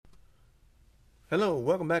Hello,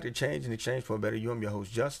 welcome back to Change in Exchange for a Better You. I'm your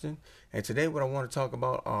host, Justin. And today, what I want to talk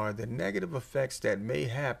about are the negative effects that may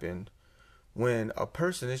happen when a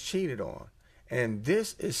person is cheated on. And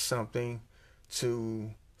this is something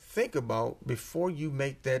to think about before you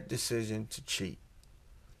make that decision to cheat.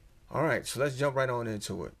 All right, so let's jump right on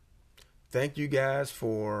into it. Thank you guys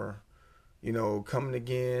for, coming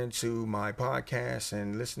again to my podcast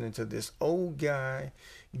and listening to this old guy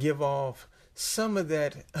give off some of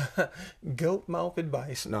that goat mouth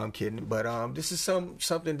advice. No, I'm kidding. But this is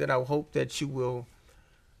something that I hope that you will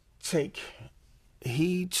take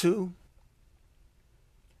heed to.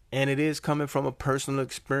 And it is coming from a personal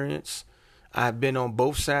experience. I've been on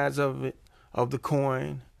both sides of the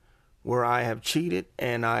coin, where I have cheated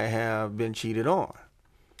and I have been cheated on.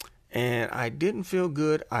 And I didn't feel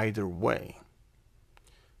good either way.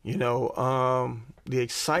 The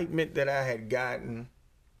excitement that I had gotten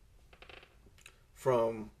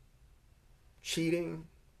from cheating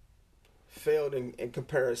failed in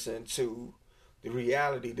comparison to the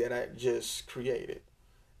reality that I just created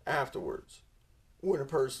afterwards. When a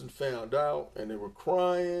person found out and they were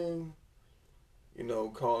crying,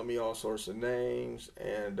 calling me all sorts of names,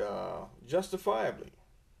 and justifiably.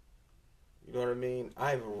 You know what I mean?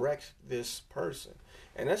 I've wrecked this person.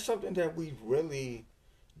 And that's something that we really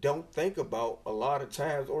don't think about a lot of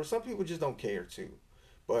times, or some people just don't care to.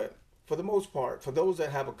 But for the most part, for those that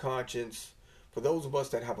have a conscience, for those of us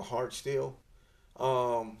that have a heart still,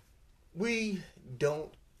 we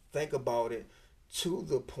don't think about it to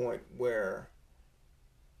the point where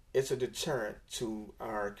it's a deterrent to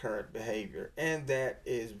our current behavior. And that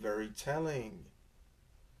is very telling.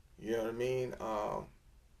 You know what I mean?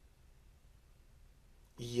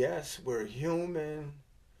 Yes, we're human.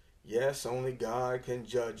 Yes, only God can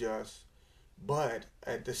judge us. But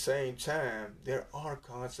at the same time, there are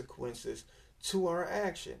consequences to our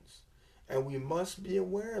actions. And we must be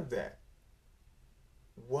aware of that.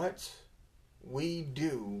 What we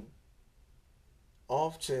do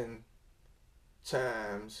oftentimes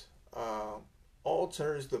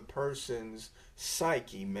alters the person's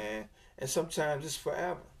psyche, man. And sometimes it's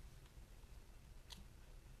forever.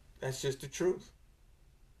 That's just the truth.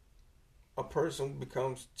 A person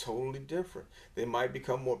becomes totally different. They might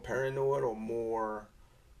become more paranoid or more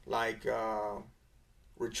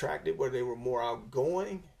retracted, where they were more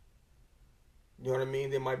outgoing. You know what I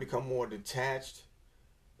mean? They might become more detached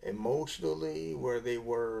emotionally, where they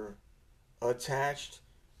were attached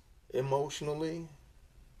emotionally.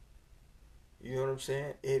 You know what I'm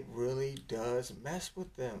saying? It really does mess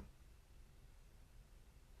with them.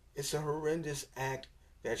 It's a horrendous act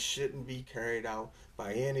that shouldn't be carried out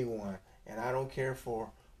by anyone. And I don't care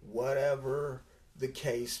for whatever the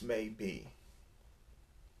case may be.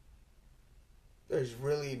 There's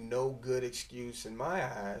really no good excuse in my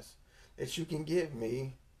eyes that you can give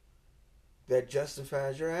me that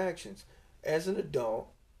justifies your actions. As an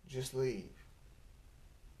adult, just leave.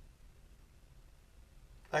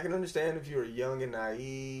 I can understand if you're young and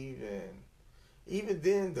naive, and even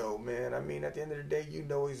then though, man, at the end of the day, you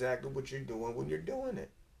know exactly what you're doing when you're doing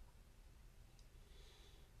it.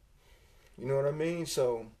 You know what I mean?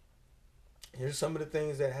 So, here's some of the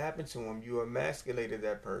things that happened to him. You emasculated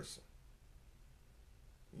that person.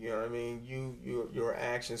 You know what I mean? Your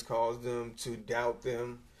actions caused them to doubt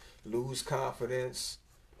them, lose confidence,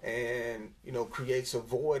 and, creates a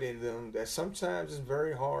void in them that sometimes is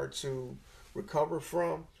very hard to recover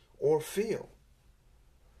from or feel.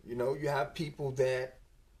 You have people that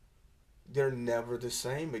they're never the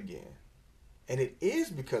same again. And it is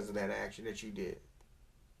because of that action that you did.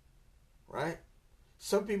 Right?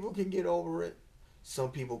 Some people can get over it.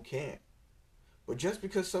 Some people can't. But just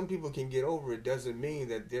because some people can get over it doesn't mean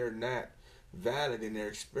that they're not valid in their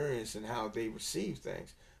experience and how they receive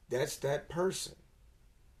things. That's that person.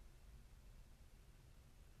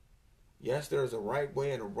 Yes, there's a right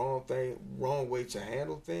way and a wrong way to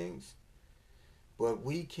handle things. But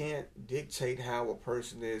we can't dictate how a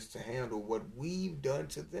person is to handle what we've done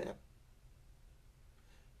to them.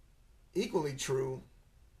 Equally true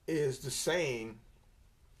is the same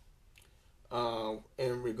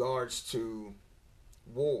in regards to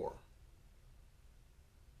war.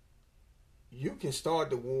 You can start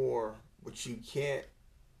the war, but you can't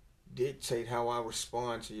dictate how I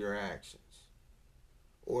respond to your actions.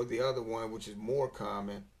 Or the other one, which is more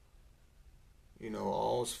common,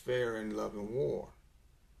 all's fair in love and war.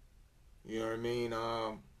 You know what I mean?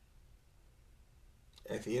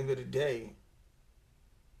 At the end of the day,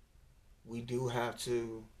 we do have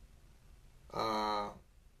to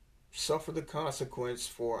suffer the consequence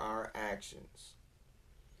for our actions.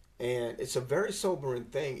 And it's a very sobering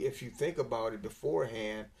thing if you think about it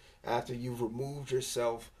beforehand after you've removed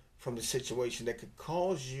yourself from the situation that could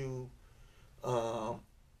cause you, um,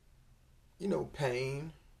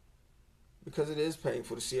 pain, because it is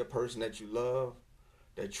painful to see a person that you love,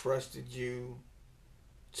 that trusted you,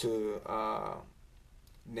 to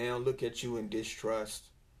now look at you in distrust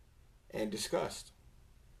and disgust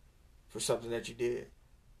for something that you did.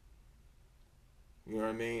 You know what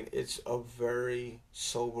I mean? It's a very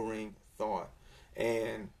sobering thought.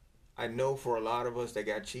 And I know for a lot of us that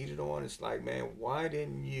got cheated on, it's like, man, why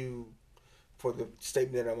didn't you, for the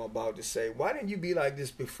statement that I'm about to say, why didn't you be like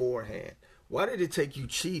this beforehand? Why did it take you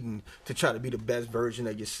cheating to try to be the best version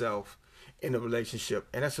of yourself in a relationship?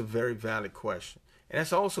 And that's a very valid question. And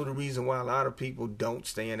that's also the reason why a lot of people don't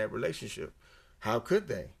stay in that relationship. How could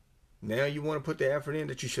they? Now you want to put the effort in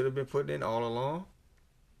that you should have been putting in all along?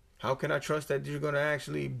 How can I trust that you're going to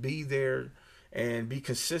actually be there and be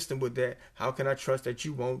consistent with that? How can I trust that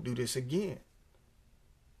you won't do this again?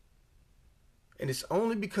 And it's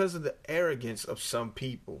only because of the arrogance of some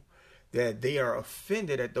people that they are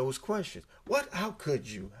offended at those questions. What? How could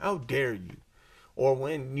you? How dare you? Or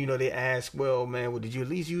when, they ask, well, man, did you at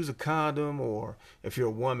least use a condom? Or if you're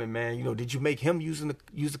a woman, man, did you make him use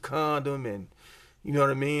a condom? And you know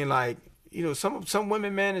what I mean? Like, some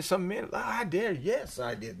women, man, and some men, I dare. Yes,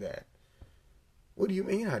 I did that. What do you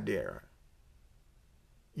mean I dare?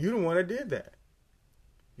 You the one that did that.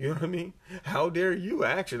 You know what I mean? How dare you,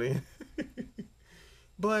 actually?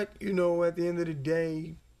 But, at the end of the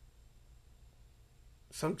day,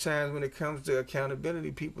 sometimes when it comes to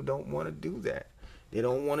accountability, people don't want to do that. They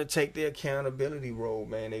don't want to take the accountability role,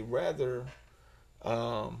 man. They rather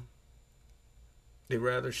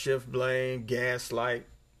shift blame, gaslight,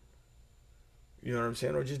 you know what I'm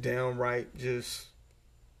saying, or just downright just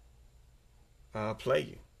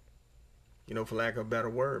play you, for lack of a better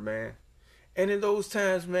word, man. And in those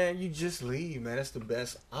times, man, you just leave, man. That's the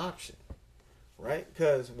best option, right?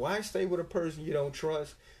 Because why stay with a person you don't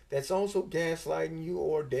trust that's also gaslighting you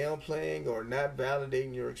or downplaying or not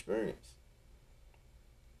validating your experience?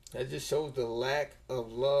 That just shows the lack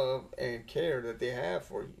of love and care that they have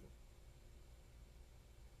for you.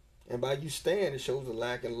 And by you staying, it shows the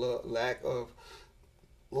lack of love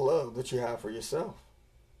that you have for yourself.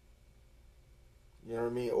 You know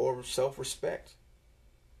what I mean? Or self-respect.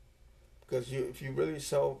 Because if you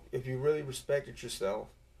really respected yourself,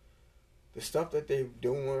 the stuff that they've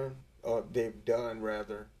done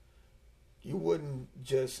rather, you wouldn't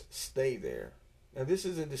just stay there. Now, this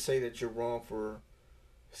isn't to say that you're wrong for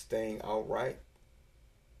staying outright,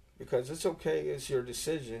 because it's okay, it's your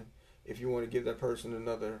decision if you want to give that person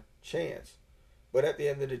another chance. But at the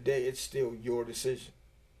end of the day, it's still your decision,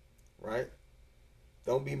 right?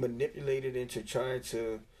 Don't be manipulated into trying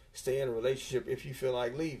to stay in a relationship. If you feel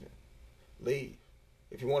like leaving, leave.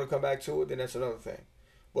 If you want to come back to it, then that's another thing.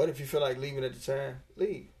 But if you feel like leaving at the time,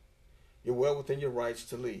 leave. You're well within your rights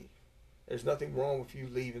to leave. There's nothing wrong with you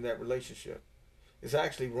leaving that relationship. It's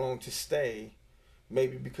actually wrong to stay,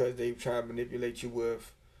 maybe because they've tried to manipulate you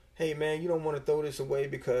with, hey, man, you don't want to throw this away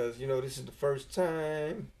because, this is the first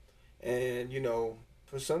time. And,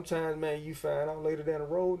 for sometimes, man, you find out later down the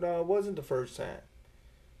road, no, it wasn't the first time.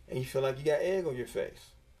 And you feel like you got egg on your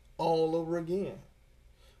face all over again.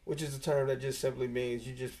 Which is a term that just simply means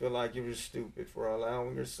you just feel like you were stupid for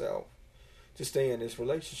allowing yourself to stay in this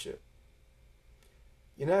relationship.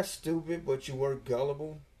 You're not stupid, but you were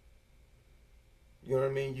gullible. You know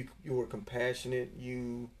what I mean? You were compassionate.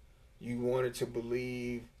 You wanted to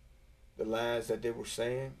believe the lies that they were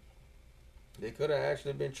saying. They could have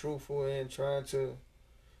actually been truthful in trying to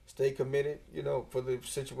stay committed, for the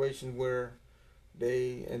situation where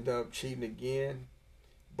they end up cheating again.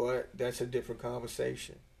 But that's a different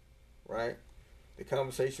conversation, right? The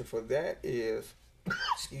conversation for that is,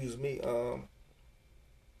 excuse me, the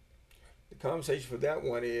conversation for that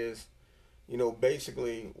one is,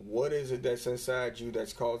 basically, what is it that's inside you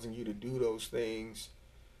that's causing you to do those things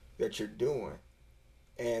that you're doing?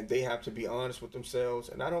 And they have to be honest with themselves.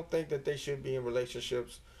 And I don't think that they should be in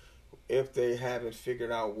relationships if they haven't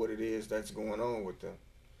figured out what it is that's going on with them.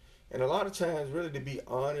 And a lot of times, really, to be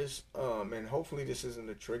honest, and hopefully this isn't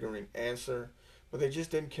a triggering answer, but they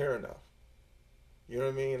just didn't care enough. You know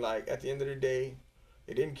what I mean? Like, at the end of the day,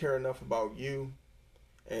 they didn't care enough about you,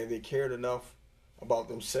 and they cared enough about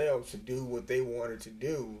themselves to do what they wanted to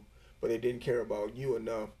do, but they didn't care about you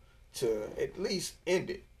enough to at least end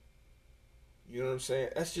it. You know what I'm saying?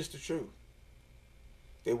 That's just the truth.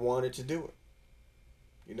 They wanted to do it.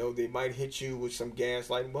 They might hit you with some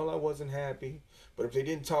gaslighting. Well, I wasn't happy. But if they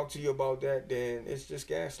didn't talk to you about that, then it's just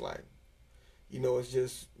gaslighting. It's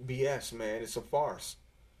just BS, man. It's a farce.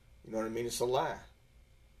 You know what I mean? It's a lie.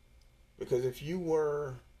 Because if you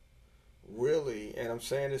were really, and I'm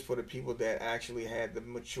saying this for the people that actually had the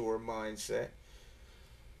mature mindset,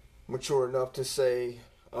 mature enough to say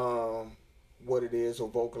what it is or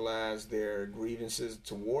vocalize their grievances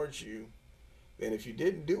towards you, then if you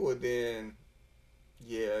didn't do it, then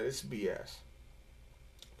yeah, it's BS.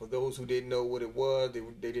 For those who didn't know what it was,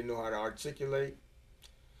 they didn't know how to articulate.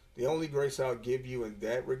 The only grace I'll give you in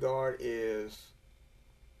that regard is,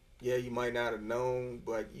 yeah, you might not have known,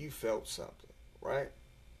 but you felt something, right?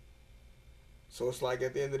 So it's like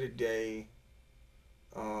at the end of the day,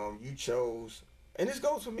 you chose, and this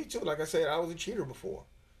goes for me too. Like I said, I was a cheater before.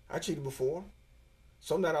 I cheated before.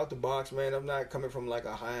 So I'm not out the box, man. I'm not coming from like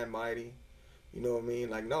a high and mighty. You know what I mean?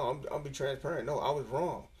 Like, no, I'll be transparent. No, I was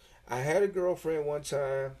wrong. I had a girlfriend one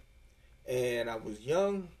time, and I was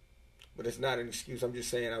young, but it's not an excuse. I'm just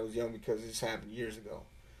saying I was young because this happened years ago.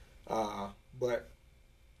 But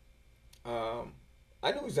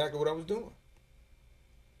I knew exactly what I was doing.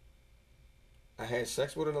 I had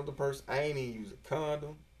sex with another person. I ain't even use a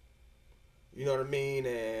condom. You know what I mean?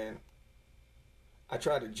 And I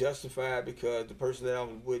tried to justify it because the person that I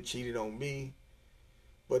was with cheated on me.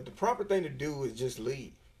 But the proper thing to do is just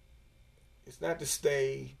leave. It's not to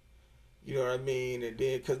stay. You know what I mean? And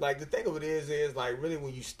then, because like the thing of it is like really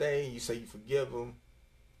when you stay and you say you forgive them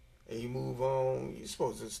and you move on, you're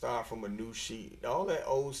supposed to start from a new sheet. All that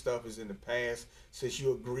old stuff is in the past since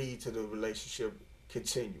you agreed to the relationship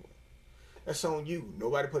continuing. That's on you.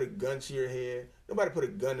 Nobody put a gun to your head. Nobody put a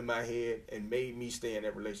gun to my head and made me stay in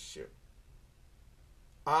that relationship.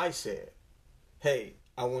 I said, hey,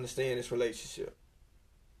 I want to stay in this relationship.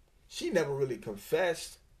 She never really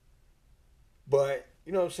confessed, but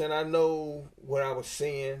you know what I'm saying? I know what I was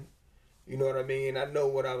seeing. You know what I mean? I know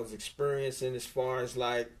what I was experiencing as far as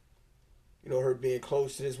like, you know, her being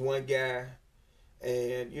close to this one guy.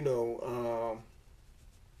 And, you know,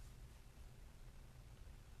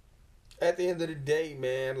 at the end of the day,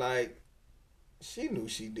 man, like, she knew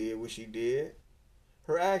she did what she did.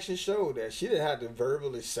 Her actions showed that. She didn't have to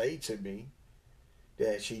verbally say to me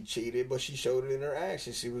that she cheated, but she showed it in her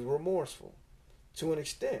actions. She was remorseful to an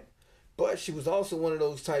extent. But she was also one of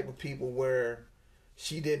those type of people where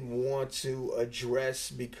she didn't want to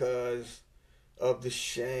address because of the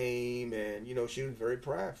shame, and, you know, she was very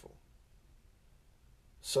prideful.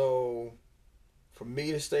 So for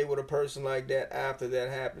me to stay with a person like that after that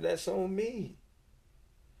happened, that's on me.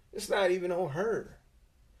 It's not even on her.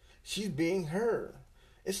 She's being her.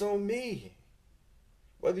 It's on me.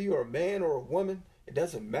 Whether you're a man or a woman, it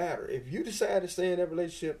doesn't matter. If you decide to stay in that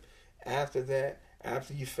relationship after that,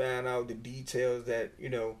 after you find out the details that, you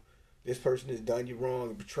know, this person has done you wrong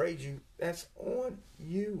and betrayed you, that's on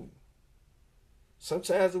you.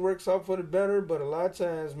 Sometimes it works out for the better, but a lot of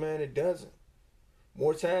times, man, it doesn't.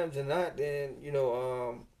 More times than not, then, you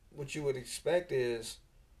know, what you would expect is,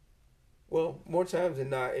 well, more times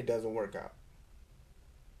than not, it doesn't work out.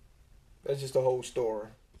 That's just the whole story.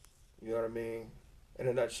 You know what I mean? In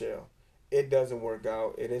a nutshell. It doesn't work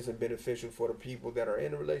out. It isn't beneficial for the people that are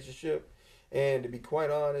in a relationship. And to be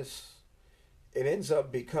quite honest, it ends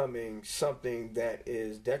up becoming something that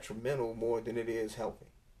is detrimental more than it is helping.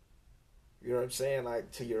 You know what I'm saying? Like,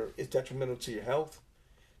 it's detrimental to your health.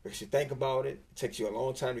 Because you think about it, it takes you a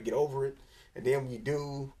long time to get over it. And then when you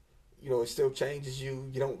do, you know, it still changes you.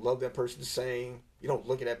 You don't love that person the same. You don't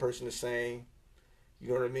look at that person the same. You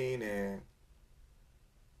know what I mean? And,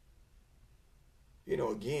 you know,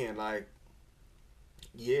 again, like,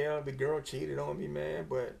 yeah, the girl cheated on me, man,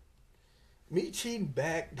 but me cheating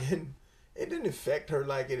back didn't affect her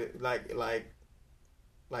like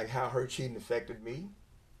how her cheating affected me.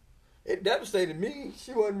 It devastated me.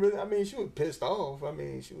 She wasn't really, I mean, she was pissed off. I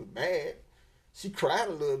mean, she was mad. She cried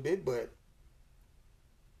a little bit, but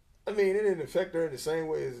I mean, it didn't affect her in the same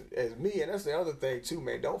way as me. And that's the other thing too,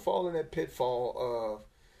 man. Don't fall in that pitfall of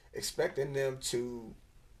expecting them to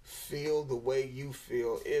feel the way you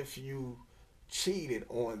feel if you cheated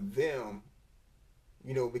on them,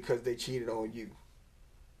 you know, because they cheated on you.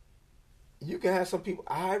 You can have some people.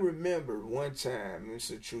 I remember one time, it's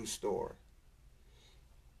a true story.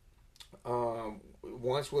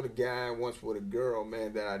 Once with a guy, once with a girl,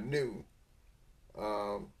 man, that I knew.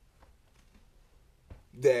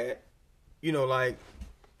 That, you know, like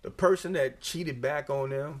the person that cheated back on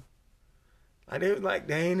them, like they was like,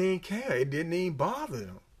 they ain't even care. It didn't even bother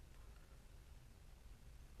them.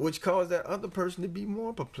 Which caused that other person to be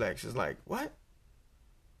more perplexed. It's like, what?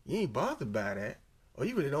 You ain't bothered by that. Or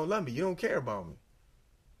you really don't love me. You don't care about me.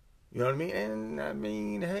 You know what I mean? And I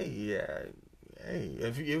mean, hey, yeah, hey,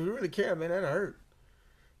 if you really care, man, that'll hurt.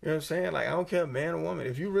 You know what I'm saying? Like, I don't care, man or woman.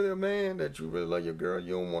 If you really a man that you really love your girl,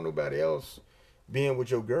 you don't want nobody else being with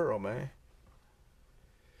your girl, man.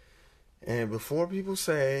 And before people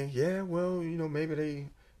say, yeah, well, maybe they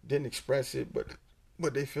didn't express it, but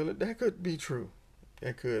they feel it, that could be true.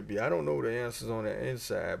 That could be. I don't know the answers on the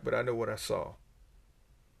inside, but I know what I saw.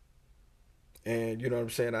 And you know what I'm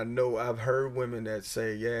saying? I know I've heard women that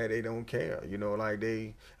say, yeah, they don't care.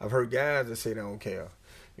 I've heard guys that say they don't care.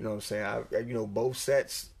 You know what I'm saying? Both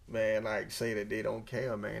sets, man, like say that they don't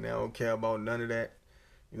care, man. They don't care about none of that.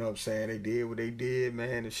 You know what I'm saying? They did what they did,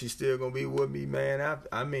 man. And she's still gonna be with me, man.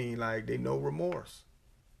 I mean, like, they no remorse.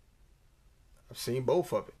 I've seen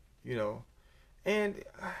both of it. And,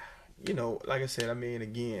 like I said, I mean,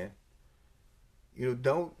 again,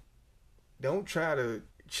 don't try to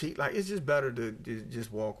cheat. Like, it's just better to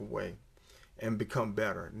just walk away and become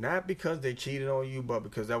better. Not because they cheated on you, but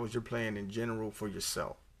because that was your plan in general for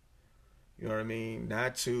yourself. You know what I mean?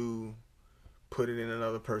 Not to put it in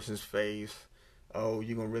another person's face. Oh,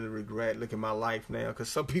 you're going to really regret, look at my life now. Because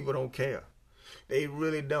some people don't care. They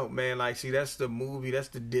really don't, man. Like, see, that's the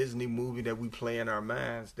Disney movie that we play in our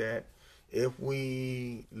minds, that if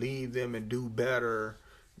we leave them and do better,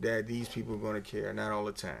 that these people are going to care. Not all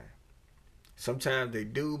the time. Sometimes they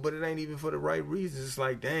do, but it ain't even for the right reasons. It's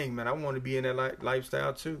like, dang, man, I want to be in that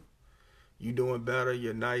lifestyle too. You doing better,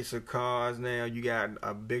 you're nicer cars now, you got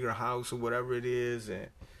a bigger house or whatever it is, and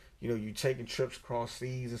you taking trips across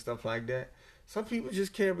seas and stuff like that. Some people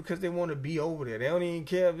just care because they want to be over there. They don't even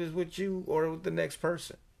care if it's with you or with the next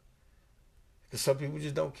person. Because some people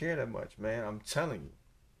just don't care that much, man. I'm telling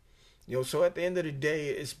you. So at the end of the day,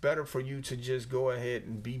 it's better for you to just go ahead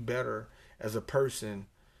and be better as a person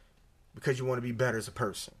because you want to be better as a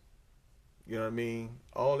person. You know what I mean?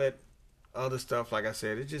 All that other stuff, like I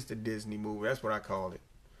said, it's just a Disney movie. That's what I call it.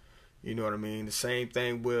 You know what I mean? The same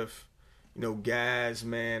thing with, guys,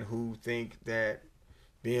 man, who think that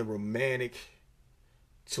being romantic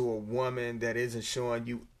to a woman that isn't showing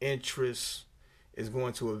you interest is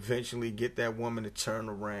going to eventually get that woman to turn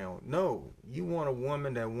around. No, you want a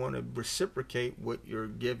woman that want to reciprocate what you're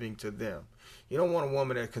giving to them. You don't want a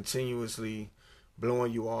woman that continuously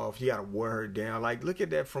blowing you off. You got to wear her down. Like, look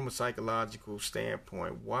at that from a psychological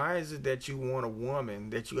standpoint. Why is it that you want a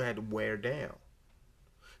woman that you had to wear down?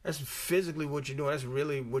 That's physically what you're doing. That's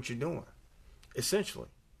really what you're doing. Essentially,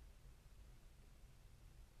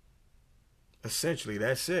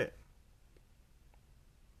 that's it.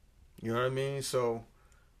 You know what I mean? So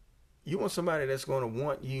you want somebody that's going to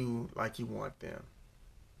want you like you want them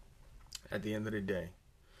at the end of the day.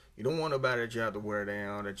 You don't want nobody that you have to wear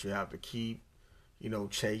down, that you have to keep,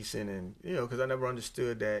 chasing, and, because I never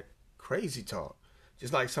understood that crazy talk.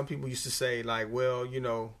 Just like some people used to say, like, well,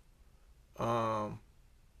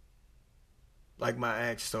 like my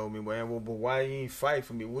ex told me, well, but why you ain't fight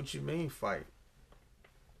for me? What you mean fight?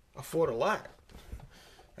 I fought a lot.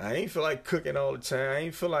 I ain't feel like cooking all the time. I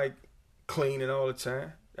ain't feel like cleaning all the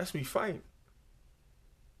time. That's me fighting.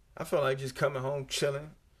 I feel like just coming home,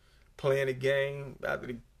 chilling, playing a game after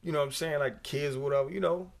the, what I'm saying, like kids or whatever,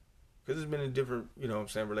 because it's been in different,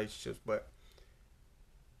 relationships. But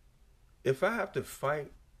if I have to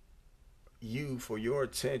fight you for your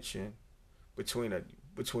attention between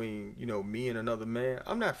me and another man,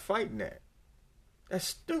 I'm not fighting that. That's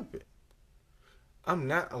stupid. I'm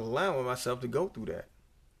not allowing myself to go through that.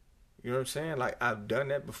 You know what I'm saying? Like, I've done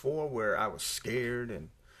that before where I was scared and,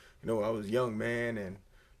 I was a young man, and,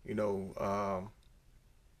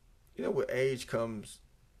 with age comes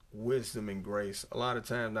wisdom and grace. A lot of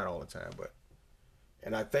times, not all the time,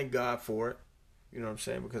 and I thank God for it. You know what I'm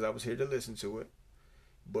saying? Because I was here to listen to it.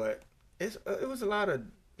 But it was a lot of,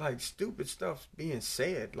 like, stupid stuff being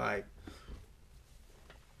said. Like,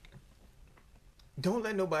 don't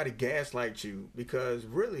let nobody gaslight you, because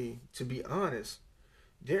really, to be honest,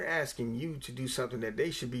 they're asking you to do something that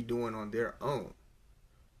they should be doing on their own.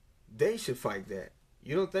 They should fight that.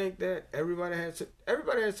 You don't think that everybody has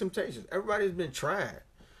temptations? Everybody's been tried.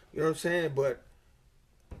 You know what I'm saying? But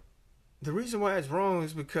the reason why it's wrong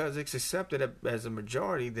is because it's accepted as a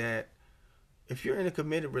majority that if you're in a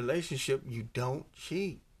committed relationship, you don't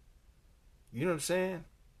cheat. You know what I'm saying?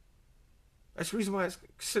 That's the reason why it's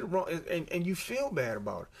considered wrong, and you feel bad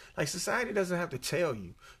about it. Like, society doesn't have to tell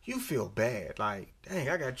you. You feel bad. Like, dang,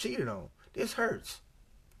 I got cheated on. This hurts.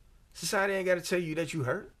 Society ain't got to tell you that you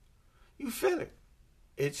hurt. You feel it.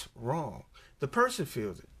 It's wrong. The person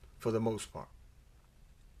feels it for the most part.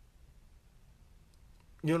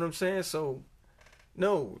 You know what I'm saying? So,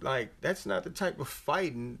 no, like, that's not the type of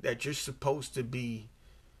fighting that you're supposed to be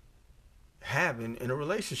having in a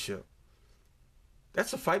relationship.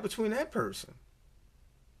 That's a fight between that person.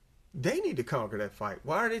 They need to conquer that fight.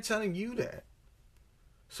 Why are they telling you that?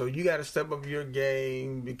 So you got to step up your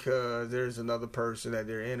game because there's another person that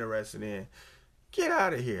they're interested in. Get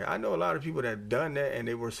out of here. I know a lot of people that have done that and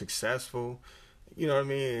they were successful. You know what I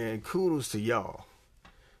mean? And kudos to y'all.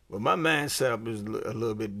 But my mind setup is a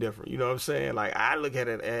little bit different. You know what I'm saying? Like, I look at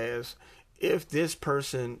it as, if this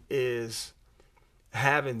person is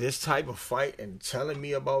having this type of fight and telling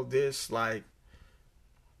me about this, like,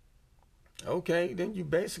 okay, then you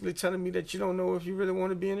basically telling me that you don't know if you really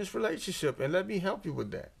want to be in this relationship, and let me help you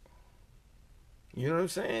with that. You know what I'm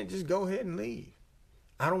saying? Just go ahead and leave.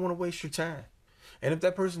 I don't want to waste your time. And if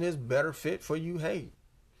that person is better fit for you, hey,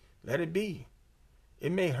 let it be.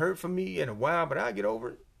 It may hurt for me in a while, but I'll get over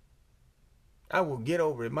it. I will get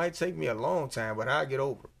over it. It might take me a long time, but I'll get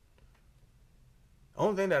over it.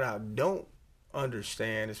 Only thing that I don't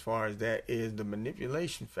understand as far as that is the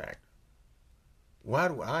manipulation factor. Why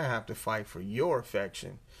do I have to fight for your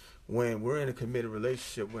affection when we're in a committed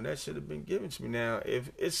relationship when that should have been given to me? Now,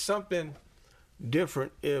 if it's something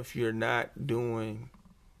different, if you're not doing,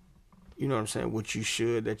 you know what I'm saying, what you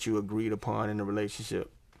should, that you agreed upon in the relationship,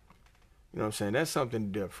 you know what I'm saying, that's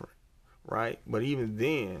something different, right? But even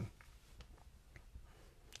then,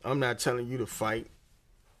 I'm not telling you to fight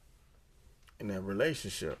in that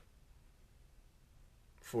relationship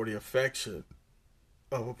for the affection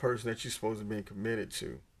of a person that you're supposed to be committed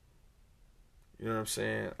to. You know what I'm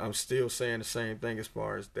saying? I'm still saying the same thing as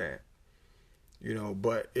far as that. You know,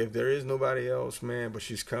 but if there is nobody else, man, but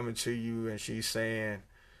she's coming to you and she's saying,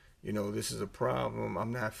 you know, this is a problem,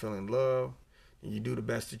 I'm not feeling love, and you do the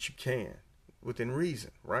best that you can within reason,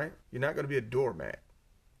 right? You're not going to be a doormat,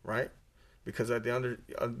 right? Because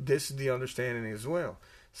this is the understanding as well.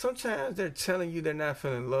 Sometimes they're telling you they're not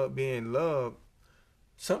feeling love, being loved.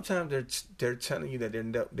 Sometimes they're telling you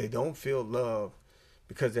that they don't feel love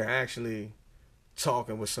because they're actually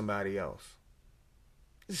talking with somebody else.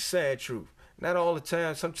 It's a sad truth. Not all the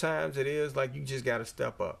time. Sometimes it is like you just got to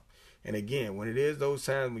step up. And again, when it is those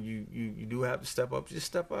times when you do have to step up, just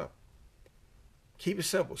step up. Keep it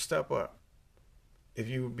simple. Step up. If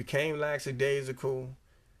you became lackadaisical,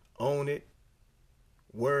 own it.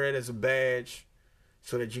 Wear it as a badge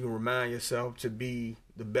so that you can remind yourself to be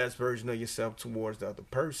the best version of yourself towards the other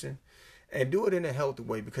person. And do it in a healthy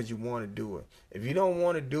way because you want to do it. If you don't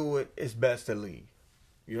want to do it, it's best to leave.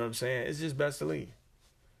 You know what I'm saying? It's just best to leave.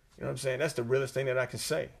 You know what I'm saying? That's the realest thing that I can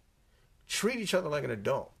say. Treat each other like an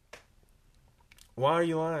adult. Why are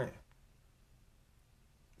you lying?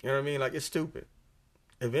 You know what I mean? Like, it's stupid.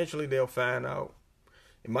 Eventually they'll find out.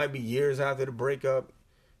 It might be years after the breakup,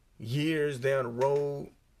 years down the road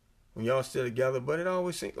when y'all still together, but it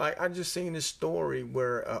always seems like I just seen this story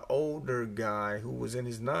where an older guy who was in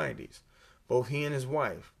his 90s, both he and his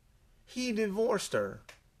wife, he divorced her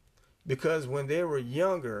because when they were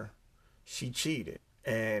younger, she cheated,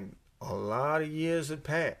 and a lot of years had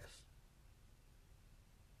passed.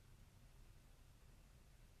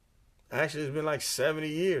 Actually, it's been like 70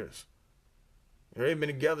 years. They've been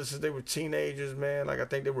together since they were teenagers, man. Like, I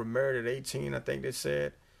think they were married at 18, I think they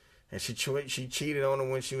said. And she cheated on him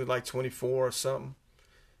when she was like 24 or something.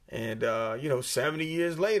 And, 70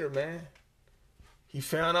 years later, man, he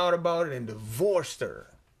found out about it and divorced her.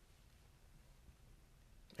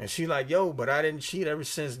 And she like, yo, but I didn't cheat ever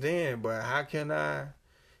since then. But how can I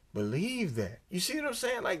believe that? You see what I'm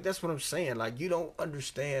saying? Like, that's what I'm saying. Like, you don't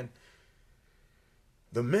understand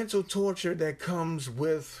the mental torture that comes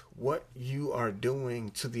with what you are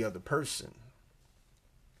doing to the other person.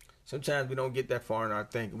 Sometimes we don't get that far in our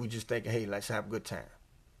thinking. We just think, hey, let's have a good time.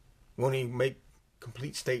 We won't even make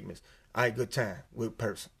complete statements. I had a good time with a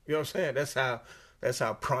person. You know what I'm saying? That's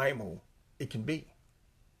how primal it can be.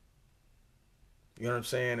 You know what I'm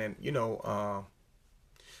saying? And,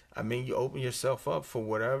 you open yourself up for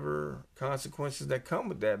whatever consequences that come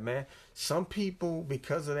with that, man. Some people,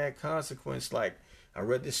 because of that consequence, like, I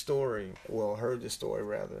read this story, heard this story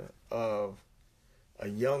rather, of a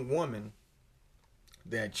young woman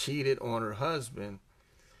that cheated on her husband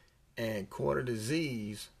and caught a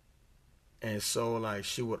disease. And so, like,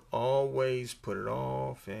 she would always put it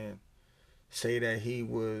off and say that he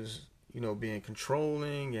was, being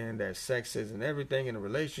controlling and that sex isn't everything in a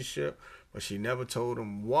relationship. But she never told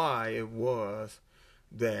him why it was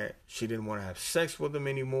that she didn't want to have sex with him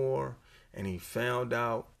anymore. And he found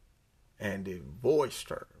out and divorced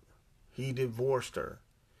her. He divorced her,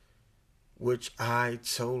 which I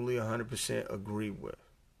totally 100% agree with.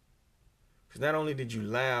 Because not only did you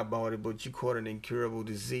lie about it, but you caught an incurable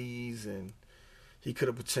disease and he could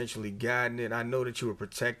have potentially gotten it. I know that you were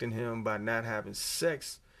protecting him by not having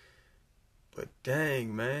sex, but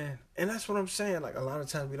dang, man. And that's what I'm saying. Like, a lot of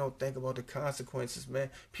times we don't think about the consequences,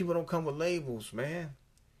 man. People don't come with labels, man.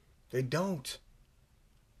 They don't.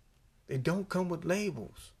 They don't come with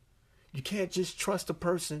labels. You can't just trust a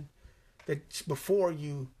person That before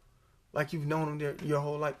you, like you've known them your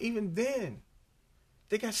whole life, even then,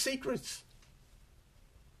 they got secrets.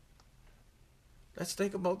 Let's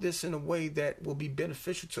think about this in a way that will be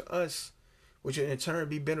beneficial to us, which will in turn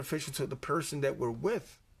be beneficial to the person that we're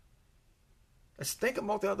with. Let's think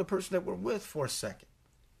about the other person that we're with for a second.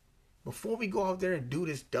 Before we go out there and do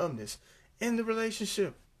this dumbness in the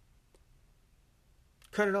relationship.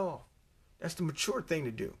 Cut it off. That's the mature thing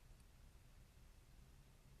to do.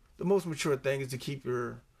 The most mature thing is to keep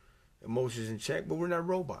your emotions in check, but we're not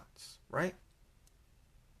robots, right?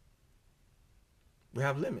 We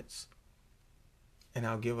have limits. And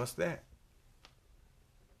I'll give us that.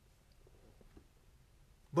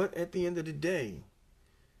 But at the end of the day,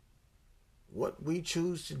 what we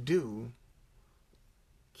choose to do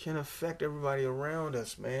can affect everybody around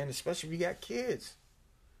us, man, especially if you got kids.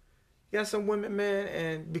 You got some women, man,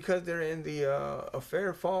 and because they're in the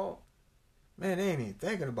affair fault, man, they ain't even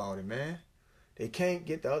thinking about it, man. They can't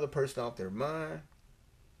get the other person off their mind.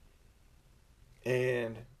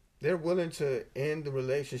 And they're willing to end the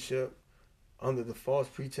relationship under the false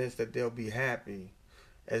pretense that they'll be happy,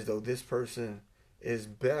 as though this person is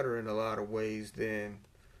better in a lot of ways than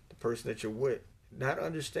the person that you're with. Not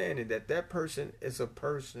understanding that that person is a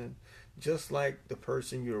person just like the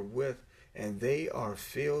person you're with, and they are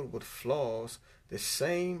filled with flaws the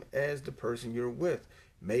same as the person you're with.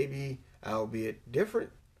 Maybe, albeit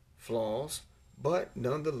different flaws, but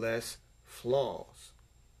nonetheless flaws.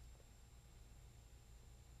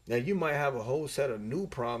 Now, you might have a whole set of new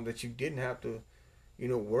problems that you didn't have to,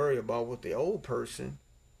 worry about with the old person,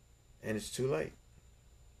 and it's too late.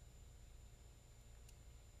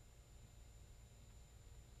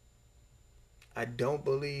 I don't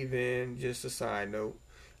believe in, just a side note,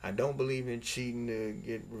 I don't believe in cheating to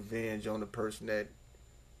get revenge on the person that,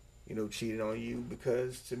 cheated on you,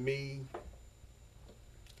 because to me,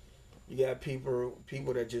 you got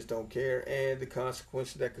people that just don't care, and the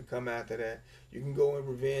consequences that could come after that. You can go in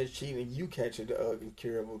revenge cheating, and you catch an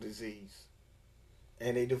incurable disease,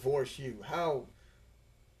 and they divorce you. How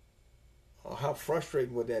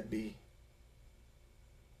frustrating would that be?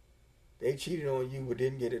 They cheated on you but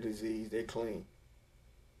didn't get a disease. They're clean.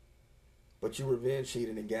 But you revenge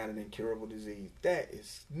cheated and got an incurable disease. That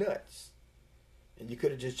is nuts. And you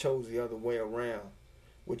could have just chose the other way around,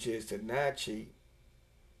 which is to not cheat,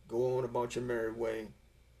 go on about your merry way,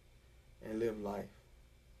 and live life.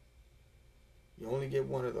 You only get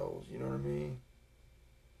one of those, you know what I mean?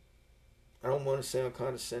 I don't want to sound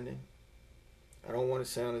condescending. I don't want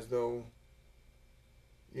to sound as though,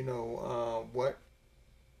 what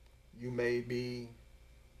you may be,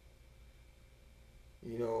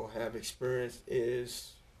 have experienced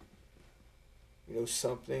is,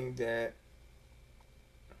 something that,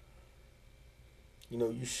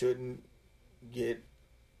 you shouldn't get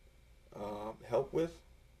help with.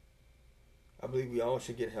 I believe we all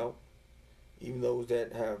should get help, even those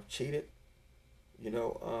that have cheated.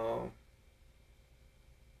 I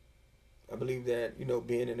believe that,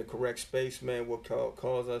 being in the correct space, man, will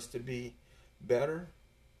cause us to be better,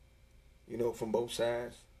 from both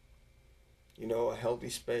sides. A healthy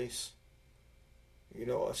space,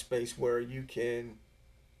 a space where you can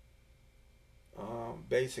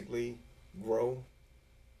basically grow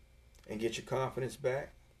and get your confidence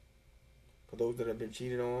back. For those that have been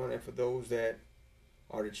cheated on, and for those that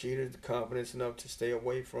are the cheaters, the confidence enough to stay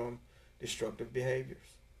away from destructive behaviors.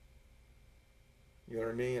 You know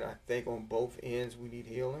what I mean? I think on both ends we need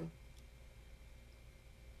healing.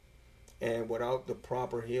 And without the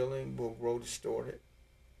proper healing, we'll grow distorted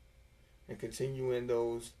and continue in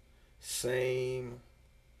those same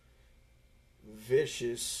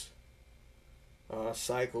vicious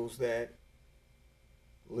cycles that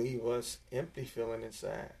leave us empty feeling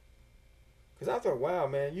inside. Because after a while,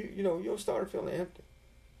 man, you'll start feeling empty.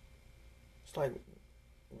 It's like,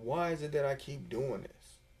 why is it that I keep doing this?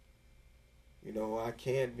 I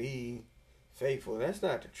can't be faithful. That's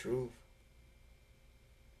not the truth.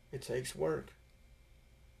 It takes work.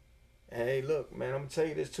 And hey, look, man, I'm going to tell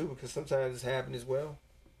you this too, because sometimes it's happened as well.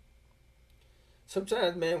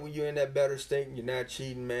 Sometimes, man, when you're in that better state and you're not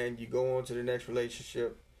cheating, man, you go on to the next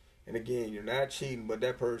relationship. And again, you're not cheating, but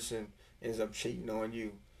that person ends up cheating on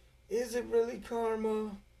you. Is it really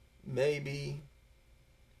karma? Maybe.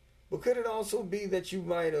 But could it also be that you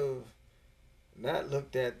might have not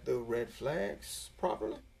looked at the red flags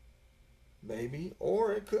properly? Maybe.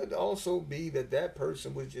 Or it could also be that that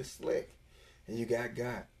person was just slick and you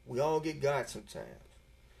got. We all get got sometimes.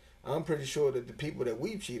 I'm pretty sure that the people that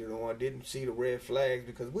we cheated on didn't see the red flags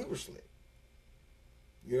because we were slick.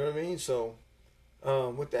 You know what I mean? So,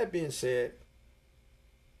 with that being said,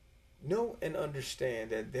 know and understand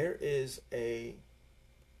that there is a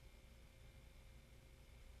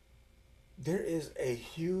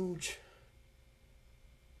huge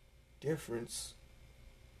difference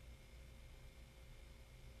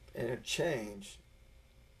and a change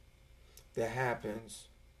that happens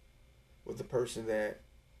with the person that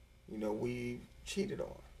we cheated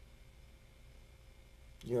on.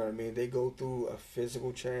 You know what I mean? They go through a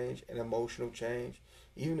physical change, an emotional change,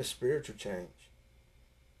 even a spiritual change.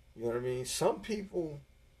 You know what I mean? Some people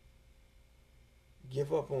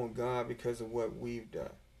give up on God because of what we've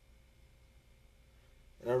done.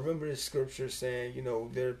 And I remember this scripture saying,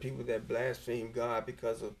 there are people that blaspheme God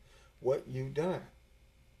because of what you've done.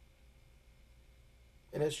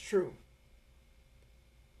 And that's true.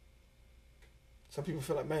 Some people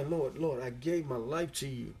feel like, man, Lord, I gave my life to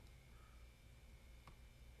you.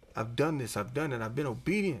 I've done this, I've done it, I've been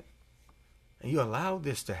obedient. And you allowed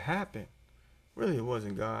this to happen. Really, it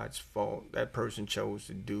wasn't God's fault. That person chose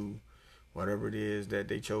to do whatever it is that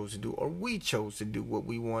they chose to do, or we chose to do what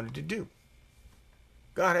we wanted to do.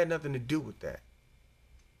 God had nothing to do with that.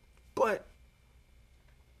 But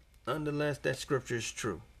nonetheless, that scripture is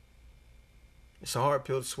true. It's a hard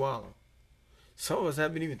pill to swallow. Some of us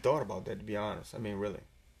haven't even thought about that, to be honest. I mean, really.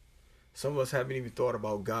 Some of us haven't even thought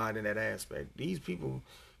about God in that aspect. These people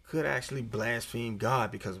could actually blaspheme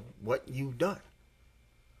God because of what you've done.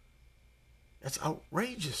 That's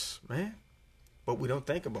outrageous, man. But we don't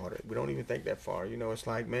think about it. We don't even think that far. It's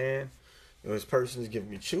like, man, this person is giving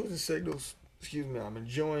me choosing signals. Excuse me, I'm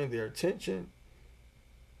enjoying their attention.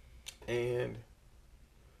 And,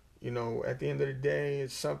 at the end of the day,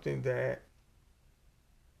 it's something that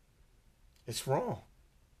it's wrong.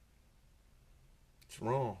 It's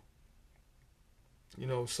wrong.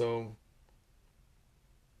 So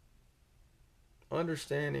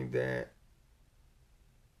understanding that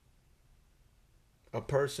a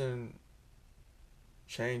person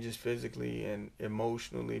changes physically and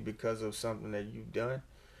emotionally because of something that you've done,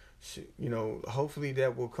 hopefully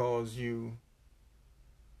that will cause you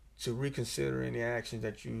to reconsider any actions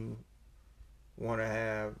that you want to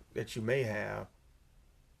have, that you may have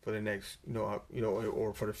for the next,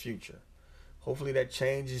 or for the future. Hopefully that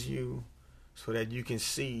changes you so that you can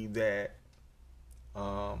see that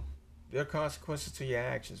there are consequences to your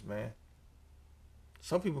actions, man.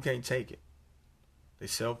 Some people can't take it. They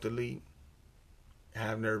self-delete,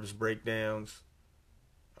 have nervous breakdowns,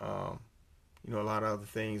 a lot of other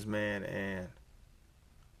things, man. And,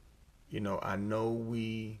 I know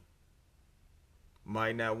we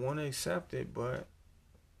might not want to accept it, but,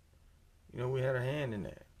 we had a hand in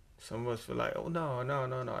that. Some of us feel like, oh,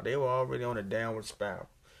 no. They were already on a downward spiral.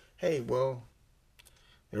 Hey, well,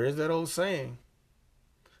 there is that old saying,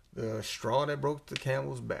 the straw that broke the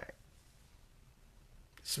camel's back.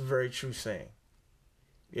 It's a very true saying.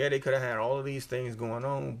 Yeah, they could have had all of these things going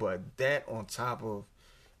on, but that on top of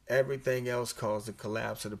everything else caused the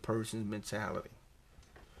collapse of the person's mentality.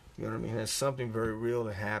 You know what I mean? It's something very real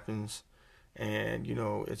that happens, and,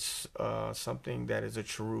 it's something that is a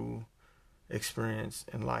true experience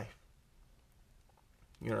in life.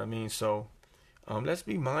 You know what I mean? So let's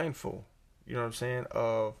be mindful,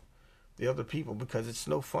 of the other people, because it's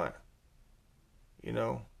no fun.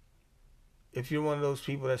 If you're one of those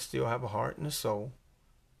people that still have a heart and a soul,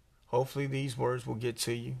 hopefully these words will get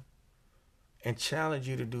to you and challenge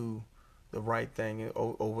you to do the right thing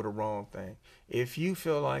over the wrong thing. If you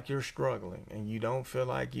feel like you're struggling and you don't feel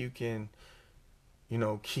like you can,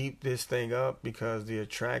 keep this thing up because the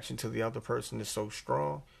attraction to the other person is so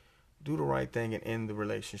strong, do the right thing and end the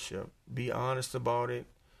relationship. Be honest about it.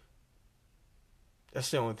 That's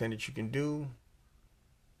the only thing that you can do.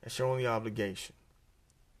 That's your only obligation.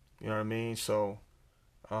 You know what I mean? So,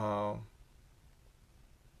 yeah,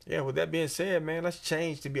 with that being said, man, let's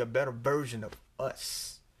change to be a better version of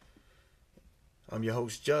us. I'm your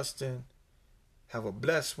host, Justin. Have a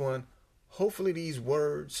blessed one. Hopefully these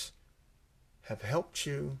words have helped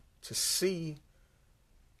you to see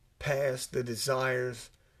past the desires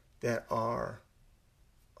that are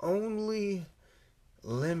only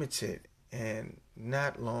limited and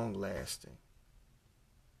not long lasting.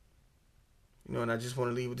 And I just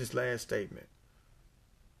want to leave with this last statement.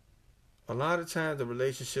 A lot of times the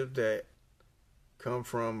relationships that come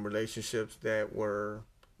from relationships that were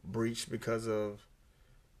breached because of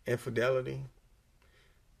infidelity,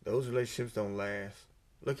 those relationships don't last.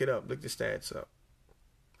 Look it up. Look the stats up.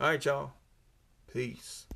 All right, y'all. Peace.